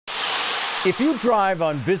If you drive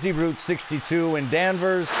on busy Route 62 in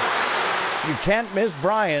Danvers, you can't miss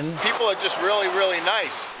Brian. People are just really, really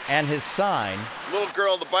nice. And his sign. Little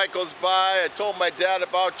girl on the bike goes by. I told my dad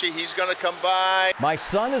about you. He's gonna come by. My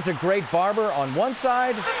son is a great barber on one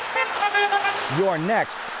side. You're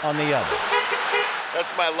next on the other.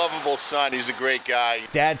 That's my lovable son. He's a great guy.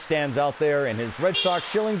 Dad stands out there in his Red Sox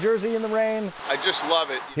shilling jersey in the rain. I just love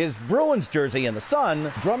it. His Bruins jersey in the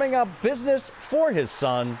sun, drumming up business for his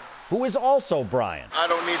son, who is also Brian. I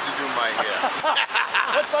don't need to do my hair.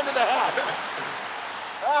 What's under the hat?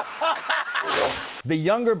 The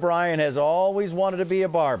younger Brian has always wanted to be a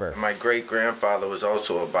barber. My great-grandfather was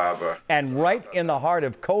also a barber. And right in the heart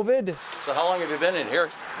of COVID, So how long have you been in here?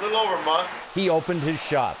 A little over a month. he opened his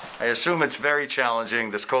shop. I assume it's very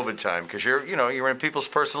challenging this COVID time because you're in people's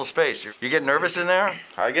personal space. You get nervous in there?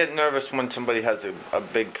 I get nervous when somebody has a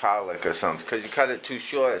big colic or something because you cut it too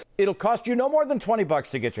short. It'll cost you no more than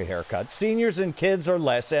 $20 to get your hair cut. Seniors and kids are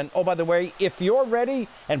less. And oh, by the way, if you're ready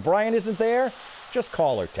and Brian isn't there, just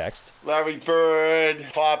call or text. Larry Bird,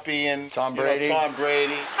 Poppy, and Tom Brady. Tom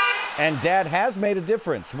Brady. And Dad has made a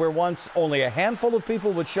difference. Where once only a handful of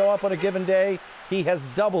people would show up on a given day, he has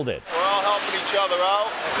doubled it. We're all helping each other out.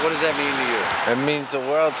 What does that mean to you? It means the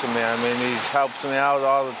world to me. I mean, he helps me out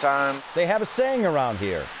all the time. They have a saying around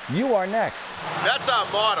here, you are next. That's our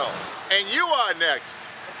motto. And you are next.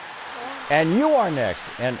 And you are next.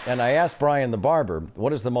 And I asked Brian the barber,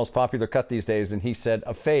 what is the most popular cut these days? And he said,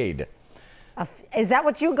 a fade. Is that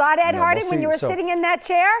what you got, Ed Harding, when you were sitting in that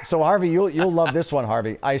chair? So, Harvey, you'll love this one,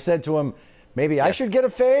 Harvey. I said to him, maybe I should get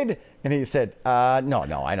a fade? And he said,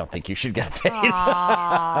 no, I don't think you should get a fade.